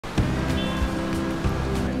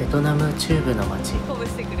ベトナム中部の町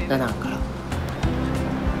ダナンから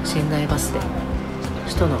寝台バスで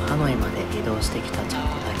首都のハノイまで移動してきたちゃん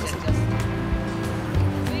こタイムズ。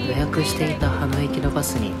予約していたハノイ行きのバ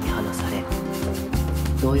スに見放され、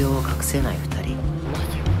動揺を隠せない2人。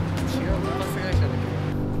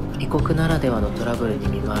異国ならではのトラブルに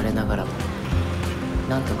見舞われながらも、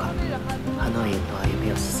なんとかハノイへと歩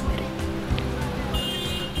みを進める。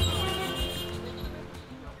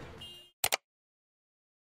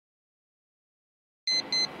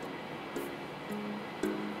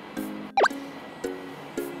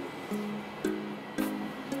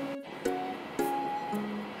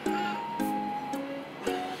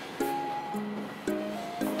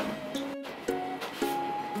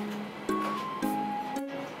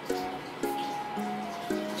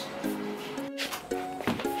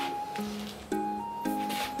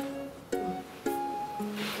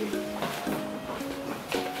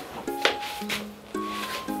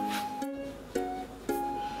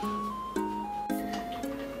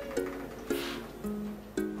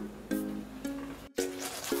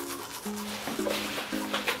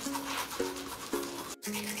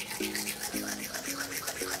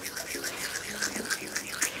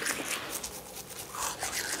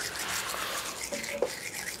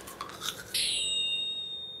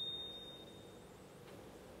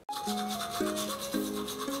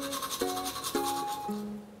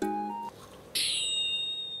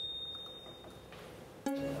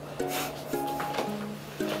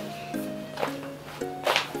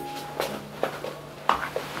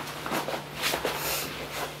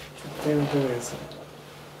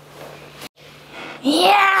い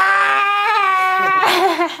や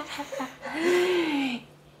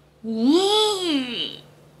ーいい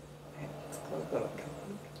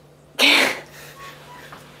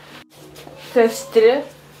これ知ってる？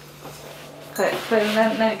これ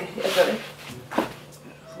何かやったれ？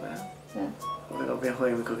俺が弁法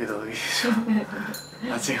読みかけた時でしょ。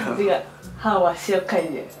あ、違う。違う。歯は塩嗅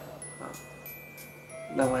いでる。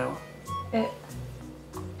名前は？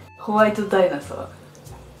ホワイトダイナソー。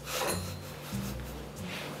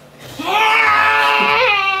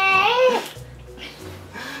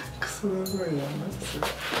クソだこれやな。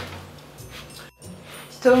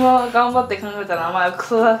人が頑張って考えたら、お前はク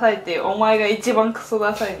ソダサいっていう、お前が一番クソ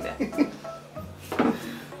ダサいんだよ。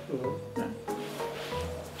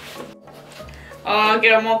ああ、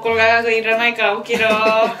けどもうこれがいらないから起きろ。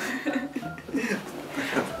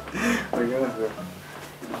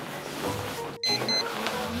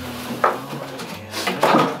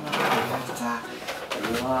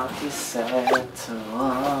季節を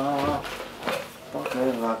僕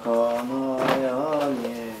はこの世に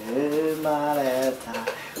生まれた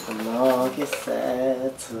この季節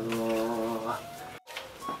をおは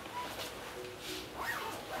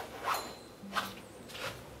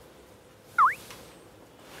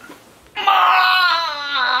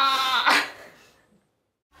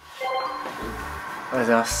ようご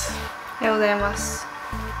ざいます。おはようございます。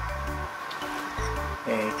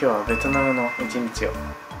今日はベトナムの一日を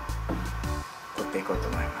撮っていこうと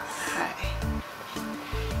思います。はい。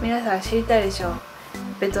皆さん知りたいでしょう。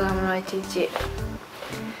ベトナムの一日。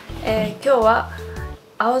今日は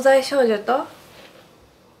青材少女と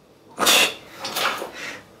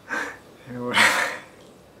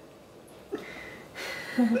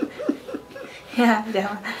いやでも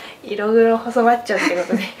色黒細マッチョってこ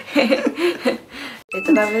とでベ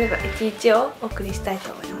トナムでの一日をお送りしたい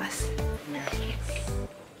と思います。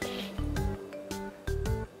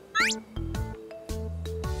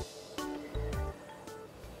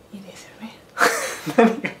いいですよね。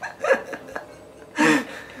何が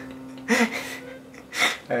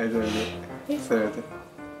はい、それでそれで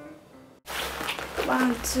ワ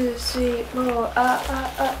ンツースリーフォー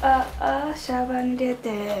あシャバに出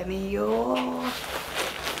てみよう。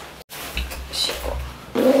しこ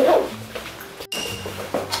い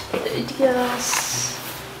きます。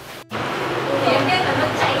晴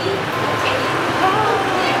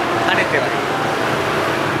れてない。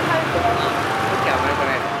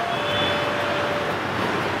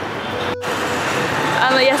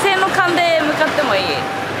野生の勘で向かってもいい。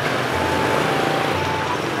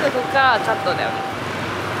ここからカットだよね。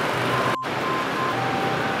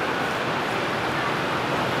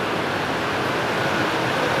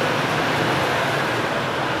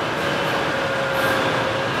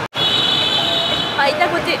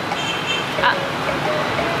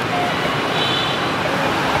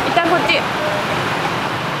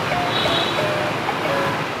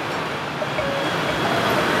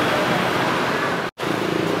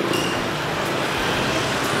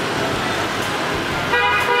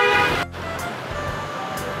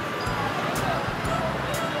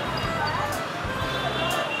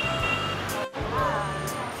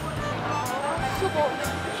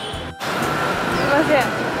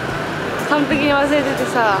本的に忘れてて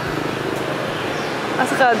さ、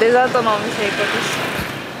朝からデザートのお店行こうとして。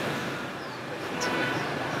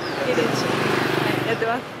はい、やって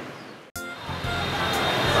ます。こ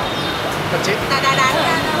っち？こ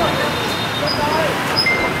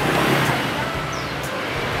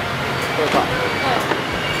れか。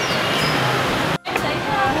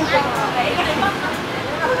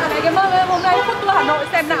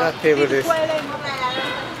テーブルです。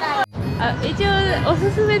あ、一応お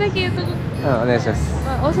すすめだけ言うとこ。お願いします。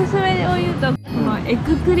おすすめを言うと、エッ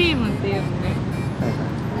グクリームっていうのね。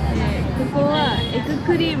で、ここはエッグ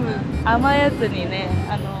クリーム甘いやつにね、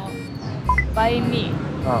バインミー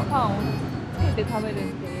パンをつけて食べるってい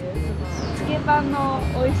う、そのつけパンの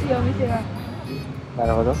美味しいお店なの。な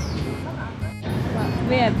るほど。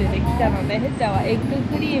目当てで来たので、ふっちゃんはエッグ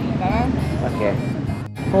クリームかな。オッケー。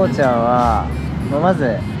こうちゃんは、ま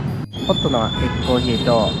ずホットのエッグコーヒー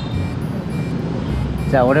と、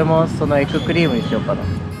じゃあ俺もそのエッグクリームにしようかな。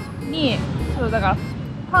に、そうだから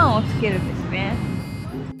パンをつけるんですね。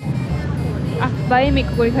あ、バインミー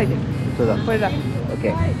ここに書いてる。そうだ。これだ。オッケ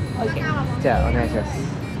ー。オッケー。じゃあお願いします。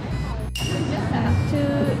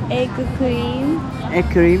2 egg cream. Egg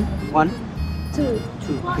cream one. 2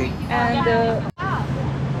 Okay. and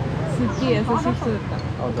すっげえ優しい人だった。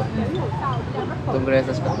本当。どんぐらい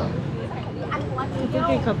優しかった？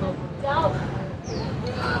仏かと。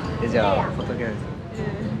じゃあ仏です。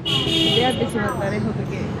出会ってしまったね、仏。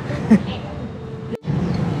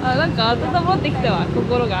あ、なんか温まってきたわ、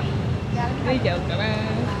心が。抜いちゃおうかな。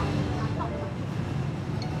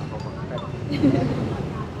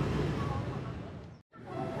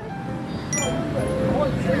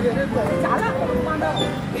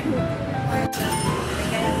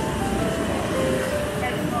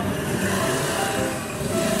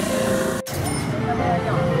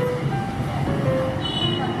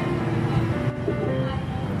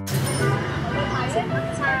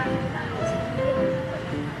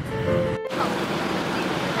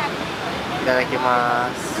いただきま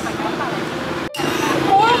す。う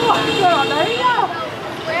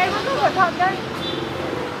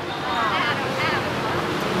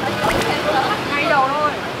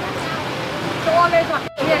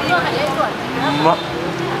まっ。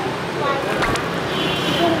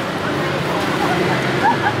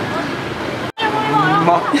う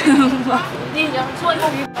まっ。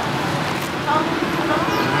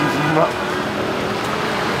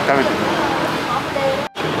食べてみよう。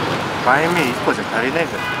バインミー1個じゃ足りない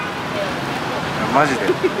じゃん。マジで。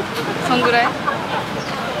そんぐらい？い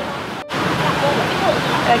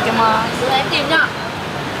ただきます。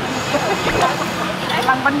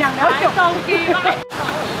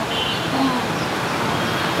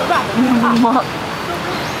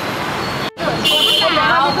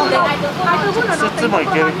5つもい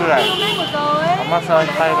けるくらい甘さは控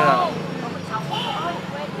えめなの。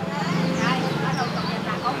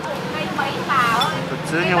普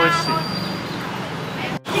通に美味しい。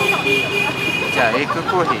じゃあエッグ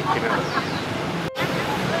コーヒーいってみよう。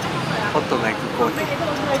ホットのエッグコーヒー。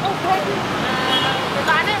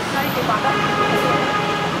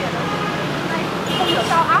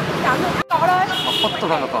ホット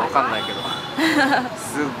なのかわかんないけど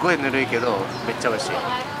すっごいぬるいけどめっちゃ美味しい。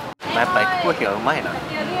やっぱエッグコーヒーはうまいな。わ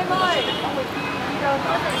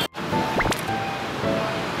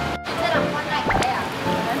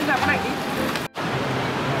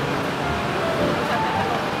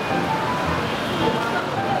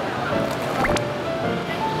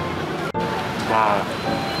あ。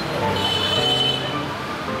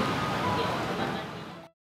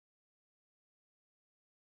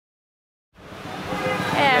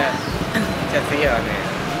じゃあ次はね、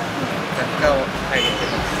雑貨を買いに行って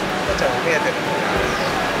ます。こちらお目当てのものがあるんで、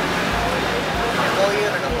こうい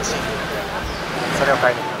うのが欲しい。それを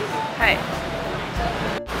買いに行きます。はい。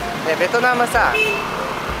でベトナムさ、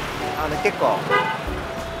結構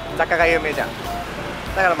雑貨が有名じゃん。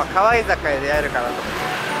だからまあ可愛い雑貨で出会えるかなと思って、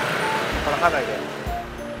このハノイで、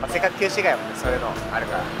せっかく旧市街もねそういうのある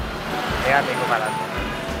から選んでいこうかなって。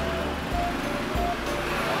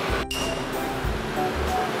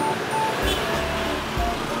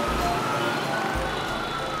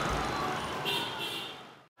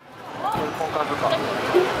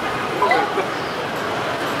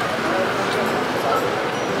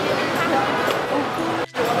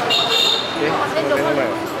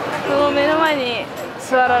その目の前に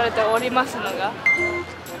座られておりますのが、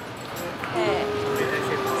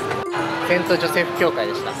セントジョセフ教会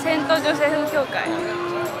でした。セントジョセフ教会。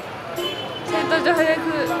セントジョセフ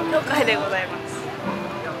教会でございます。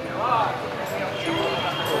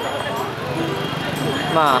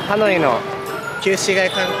まあハノイの旧市街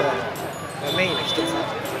観光のメインの一つ。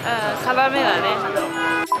辛めだね。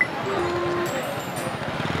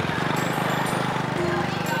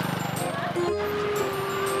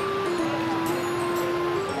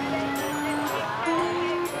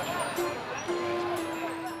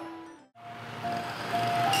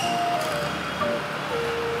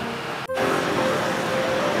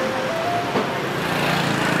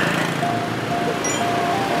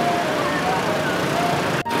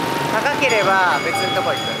高ければ別のとこ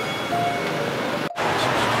行く。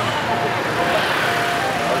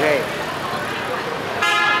OK。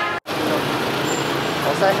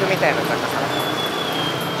お財布みたいな高さ。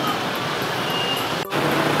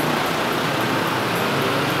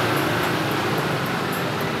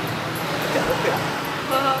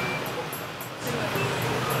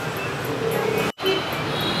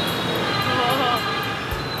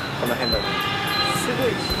この辺だね。すごい。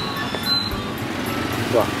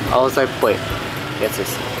うわ、青菜っぽいやつで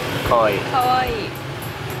す。かわいい。かわいい。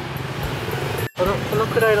この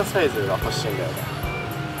くらいのサイズが欲しいんだよね。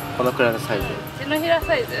このくらいのサイズ。手のひら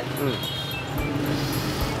サイズ。うん。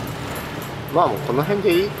まあもうこの辺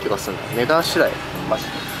でいい気がするんだ。値段次第。マジで。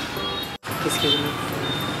Excuse me.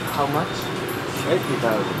 How much?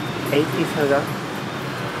 80,000. 80,000 っ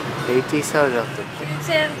て。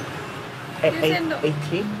9000ドル。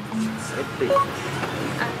80?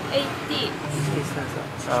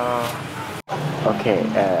 あ、80。OK。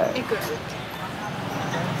いくら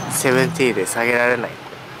70で下げられない。し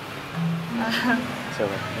ょう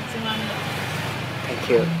がない。1万円。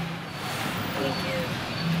Thank you。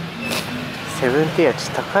70はち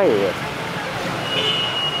ょっと高いよ。ね、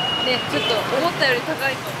ちょっと思ったより高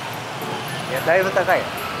いと。いや、だいぶ高いよ。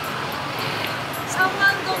3万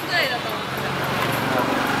ドンくらいだと思って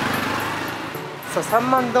そう、3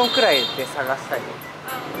万ドンくらいで探したいの。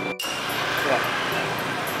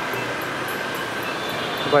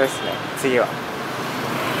ここですね。次は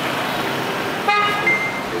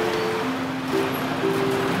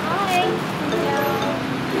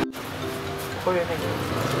こういうね、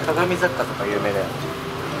鏡雑貨とか有名だよ。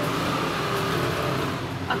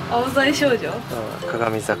あ、青材少女。うん、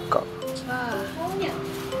鏡雑貨。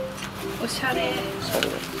おしゃれ。おしゃれ。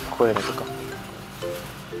こういうのとか。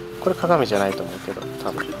これ鏡じゃないと思うけど、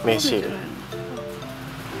多分名刺入れ。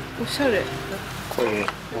おしゃれ。こういう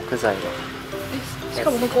木材の。し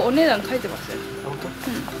かもここお値段書いてますよ。本当？うん。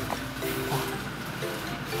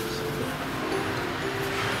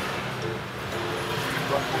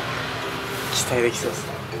期待できそうです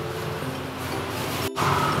ね。は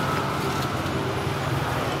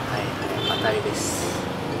いはい、当たりです。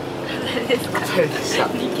誰ですか？当たりでした。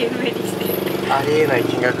2軒目にして。ありえない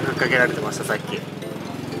金額がかけられてました、さっき。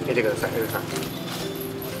見てください、皆さん。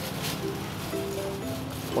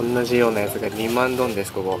同じようなやつが2万ドンで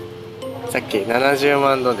す、ここ。さっき70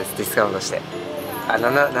万ドンです、ディスカウントして。あ、7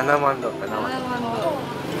万ドン、7万ドン。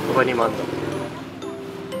ここ2万ドン。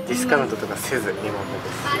ディスカウントとかせず2万ドンで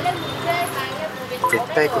す。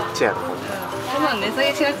絶対こっちやろ、こんな。こんなん値下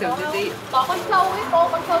げしなくても全然いいよ。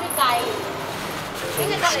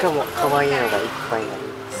しかも可愛いのがいっぱいになりま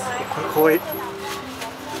す。これい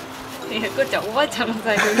や、こっちゃんおばあちゃんの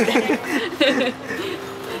財布みたいな。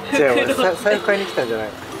じゃあ俺財布買いに来たんじゃない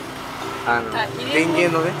の？電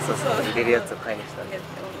源のね、そう入れるやつを買いに来たんで。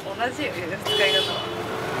同じよ、使い方は。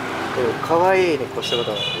可愛いに越したこ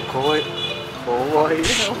とない。可愛い。お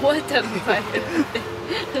ばあちゃんの財布っ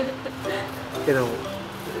て。でも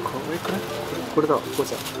可愛くない？これだ、こう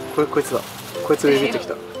ちゃん。こいつだ。こいつビビってき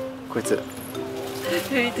た。こいつ。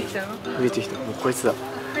ビビってきたの？ビビってきた。もうこいつだ。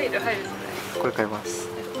入るそれ。これ買いま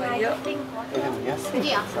す。でも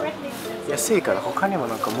安いから他にも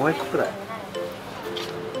なんかもう一個くらい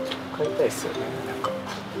買いたいっすよね。なんか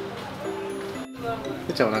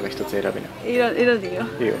ふーちゃんもなんか一つ選べない？選んでいいよ。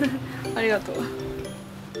いいよ。ありがとう。こ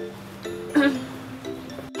れ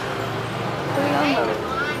なんだろう。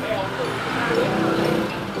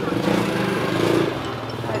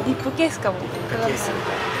リップケースかも。リップケースみた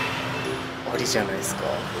いな。ありじゃないですか。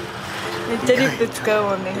めっちゃリップ使う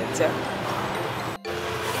もんね、ふーちゃん。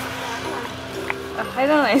あ、入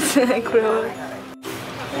らないですね、これは。リッ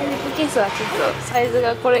プケースはちょっとサイズ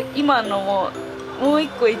がこれ今のもう一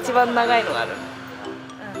個一番長いのがある。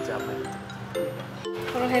じゃあ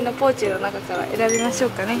この辺のポーチの中から選びましょう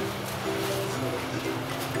かね。ベ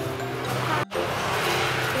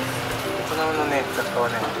トナムのね、雑貨は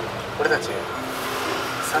ね、俺たち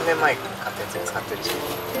3年前に買ったやつを使ってるし、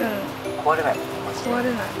壊れないもんね、マジで。壊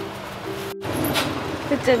れない。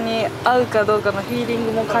ふーちゃんに合うかどうかのフィーリン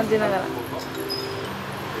グも感じながら。こ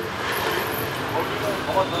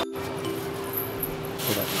っ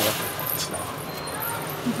ちだ。こ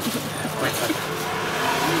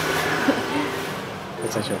いつ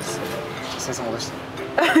ちゃ上手。先生戻して。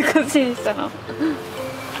こっちにしたの。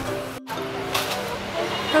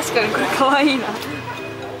確かにこれ可愛いな。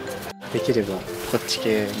できればこっち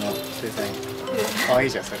系のデザイン。可愛い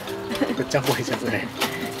じゃんそれ。ぐっちゃんっぽいじゃんそれ。い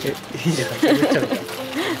いじゃん。ぐっちゃんだ。じゃ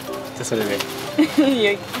あそれで。い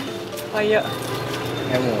や、早っ。いやもう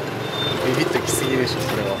ビビッときすぎでしょ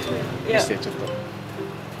それは。見してちょっと。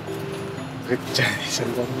ぐっちゃんでしょ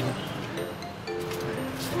こんな。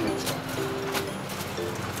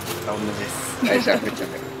同じです。はい、じゃあぐっちゃ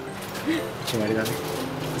んで。決まりだね。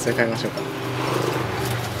それ買いましょうか。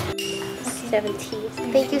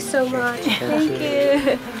70. Thank you so much. Thank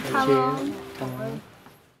you. Come on.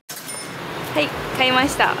 はい、買いま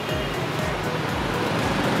した。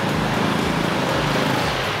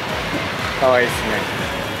可愛いです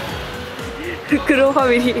ね。フクロウファ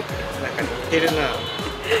ミリー。なんか似てるな。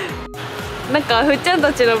なんかふっちゃん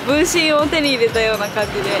たちの分身を手に入れたような感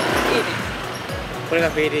じでいいね。これが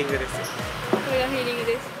フィーリングですよ。これがフィーリング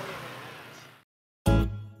です。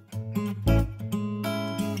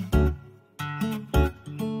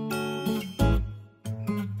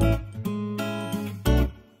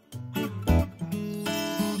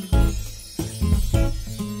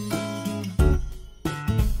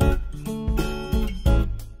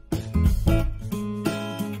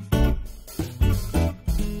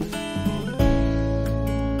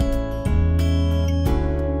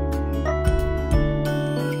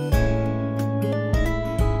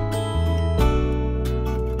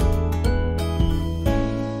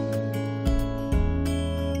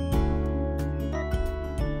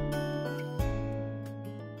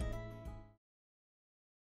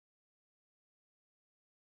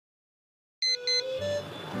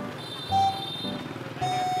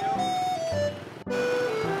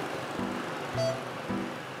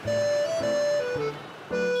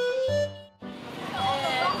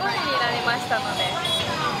ましたので、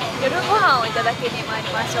夜ご飯をいただきに参り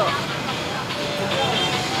ましょう。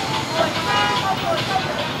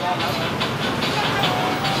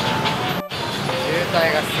渋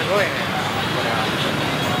滞がすごいね。これは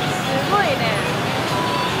すごいね。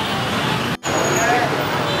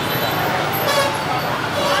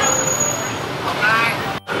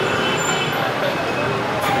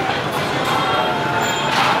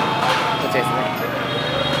こっちですね。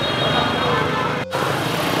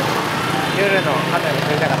夜の花火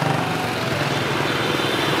撮りたかった。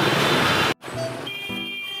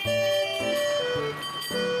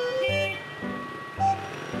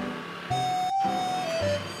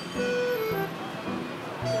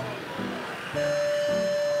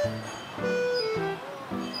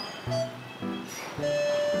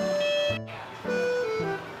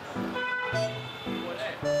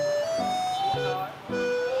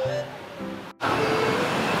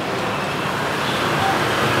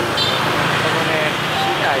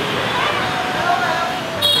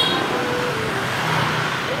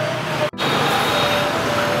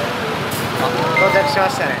到着しま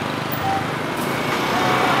したね。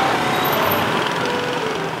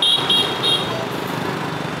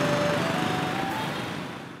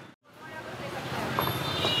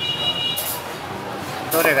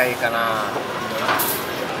どれがいいかな。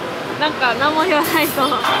なんか何も言わないと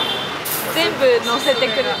全部乗せて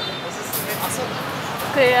くれる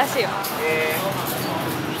らしいよ。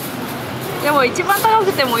でも一番高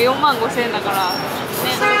くても45,000円だからね。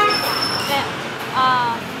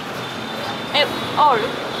ああ。ある？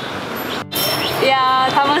いや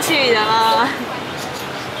ー楽しみだな。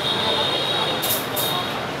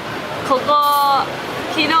ここ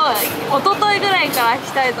昨日、一昨日ぐらいから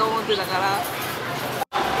来たいと思ってたから。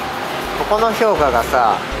ここの評価が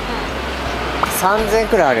さ、3000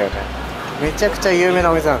くらいあるよね。めちゃくちゃ有名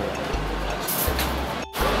なお店なんだよ。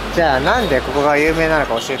じゃあなんでここが有名なの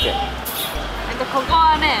か教えて。ここ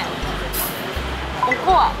はね、お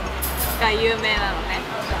こわが有名なのね。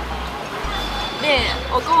で、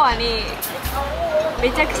おこわにめ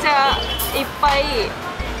ちゃくちゃいっぱい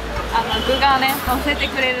具がね乗せて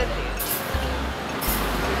くれるっていう、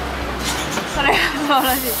それが素晴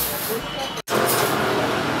らしい。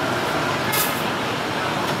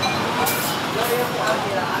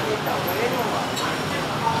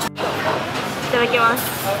いただきます。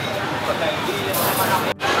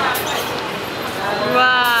う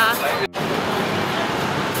わー、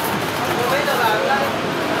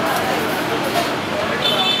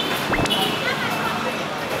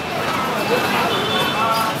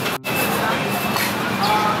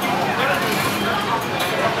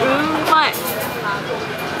うまい。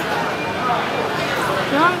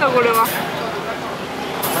なんだこれは。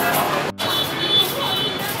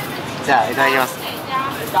じゃあいただきます。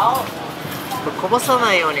これこぼさ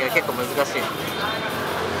ないようにが結構難しい。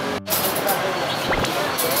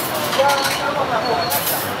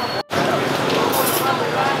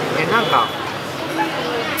なんか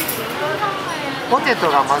ポテト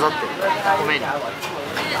が混ざってる米に。う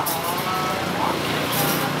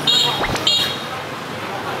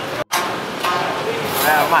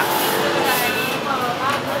まい。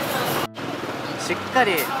しっか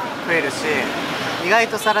り食えるし、意外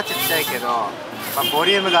と皿ちっちゃいけど、ボ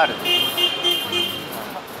リュームがある。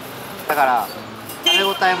だから食べ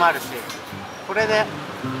応えもあるし、これで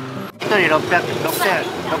1人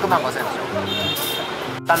6万5千円でし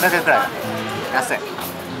ょ。300円くらい。安い。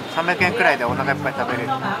300円くらいでお腹いっぱい食べれる。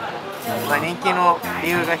人気の理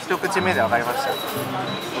由が一口目で分かりました。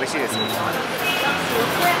美味しいですね。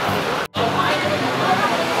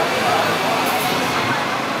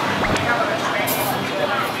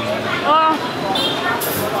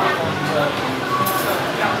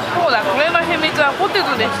そうだ、これの秘密はポテ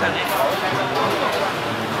トでしたね。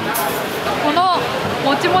この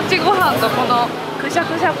もちもちご飯とこのくしゃ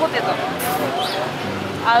くしゃポテト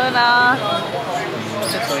合うな。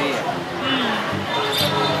ちょっといい。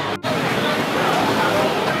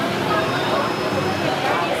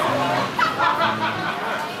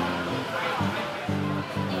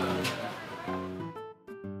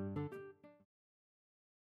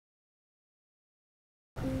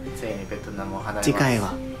ついにベトナムを離れます。次回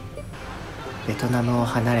はベトナムを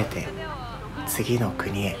離れて次の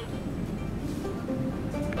国へ。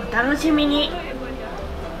お楽しみに。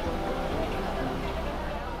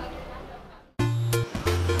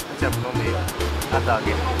じゃあ飲んでいい？あとあ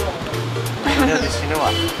げる。それで死ぬ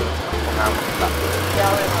わ。なんか。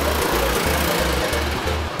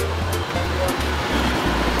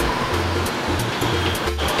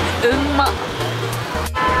うんま。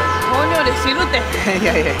糖尿で死ぬって。い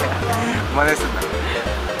やいやいや、真似すんな。